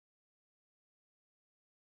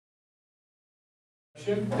I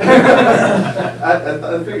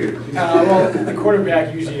figured. Well, the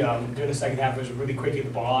quarterback usually during the second half was really quick to get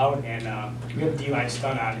the ball out, and we had the D-line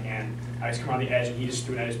stun on, and I just come on the edge, and he just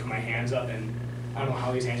threw it, and I just put my hands up, and I don't know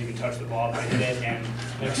how these hands even touched the ball, but I did it, and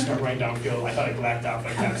I just started running downfield. I thought I blacked out for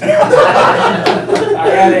like 10 seconds. I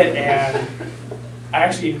had it, and I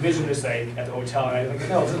actually envisioned this like at the hotel, and I was like,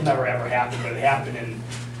 no, this will never ever happen, but it happened, and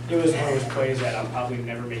it was one of those plays that I'll probably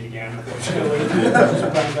never make again, unfortunately.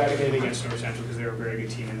 But I'm glad I did it against North Central because they were a very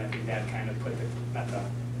good team, and I think that kind of put the, not the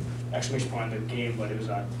exclamation point on the game, but it was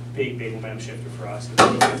a big, big momentum shifter for us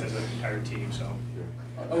as an entire team. So,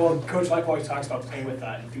 well, Coach Life always talks about playing with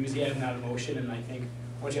enthusiasm, not emotion, and I think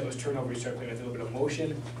once you have those turnovers, you start playing with a little bit of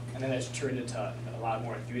emotion, and then that's turned into a lot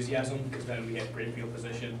more enthusiasm because then we had great field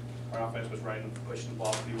position. Our offense was running, pushing the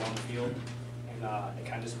ball pretty well on the field. It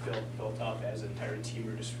kind of just built up as an entire team.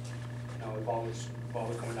 We were just, you know, the ball was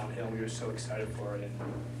going downhill. We were so excited for it and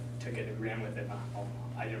took it and ran with it.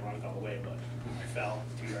 I didn't run it all the way, but I fell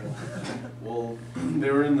 2 yards. Well,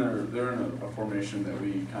 they're in a formation that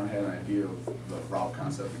we kind of had an idea of the route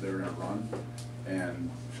concept that they were going to run, and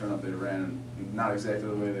sure enough, they ran not exactly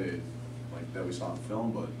the way that we saw in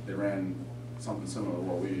film, but they ran something similar to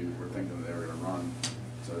what we were thinking that they were going to run.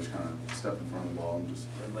 So I just kind of stepped in front of the ball and just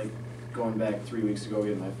like. Going back 3 weeks ago,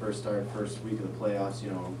 getting my first start, first week of the playoffs, you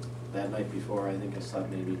know, that night before, I think I slept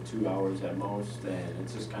maybe 2 hours at most, and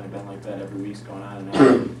it's just kind of been like that every week's going on and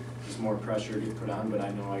on. Just more pressure to get put on, but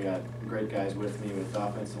I know I got great guys with me with the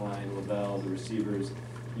offensive line, Lavelle, the receivers.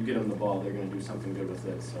 You get them the ball, they're going to do something good with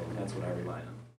it, so that's what I rely on.